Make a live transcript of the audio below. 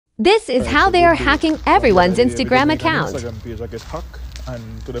This is how they are hacking everyone's Instagram account. Instagram page I get hacked,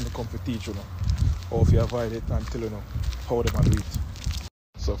 and to them come to teach you know how to avoid it and tell you know how them do it.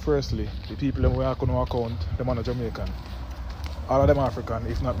 So firstly, the people who hack on our account, them are Jamaican. All of them African,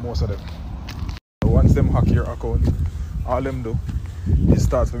 if not most of them. So once them hack your account, all them do is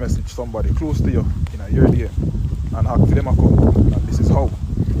start to message somebody close to you in your DM and hack for them account. And this is how.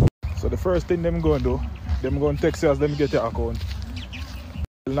 So the first thing them going to do, them going to text you as them get your account.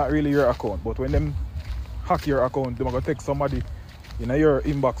 Not really your account, but when them hack your account, them are going to text somebody in your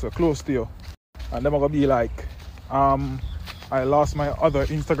inbox or close to you, and them are going to be like, I lost my other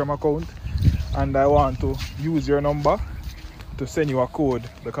Instagram account and I want to use your number to send you a code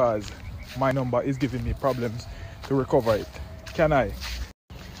because my number is giving me problems to recover it. Can I?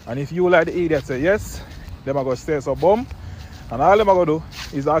 And if you like the idiot say yes, them are going to say so boom, and all them are going to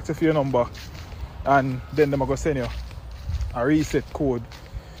do is ask you for your number, and then them are going to send you a reset code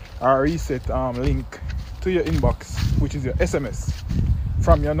or a reset link to your inbox, which is your SMS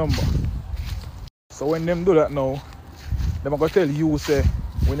from your number. So when them do that now, them are going to tell you, say,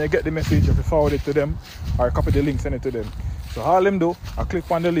 when you get the message, if you forward it to them or copy the link, send it to them. So all them do, I click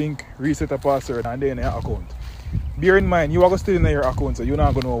on the link, reset a password, and then your account. Bear in mind, you are going to stay in your account, so you're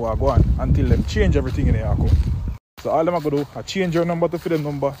not going to know what's going on until them change everything in your account. So all them are going to do, I change your number to them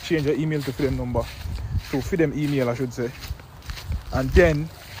number, change your email to them number, to fit them email, I should say. And then,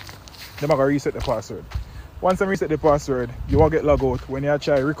 them are going to reset the password. Once they reset the password, you will get logged out. When you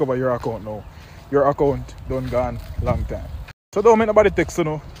try to recover your account now, your account done gone long time. So don't make nobody text you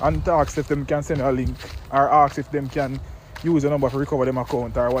know and ask if them can send you a link or ask if them can use your number to recover them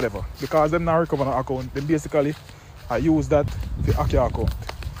account or whatever. Because them not recover an account, then basically I use that to hack your account.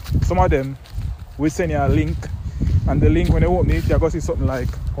 Some of them will send you a link, and the link when you open it, you're going to see something like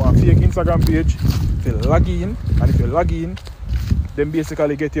on a fake Instagram page to log in, and if you log in, then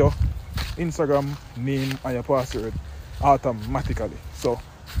basically get your Instagram name and your password automatically. So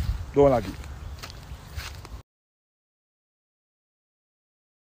don't log in.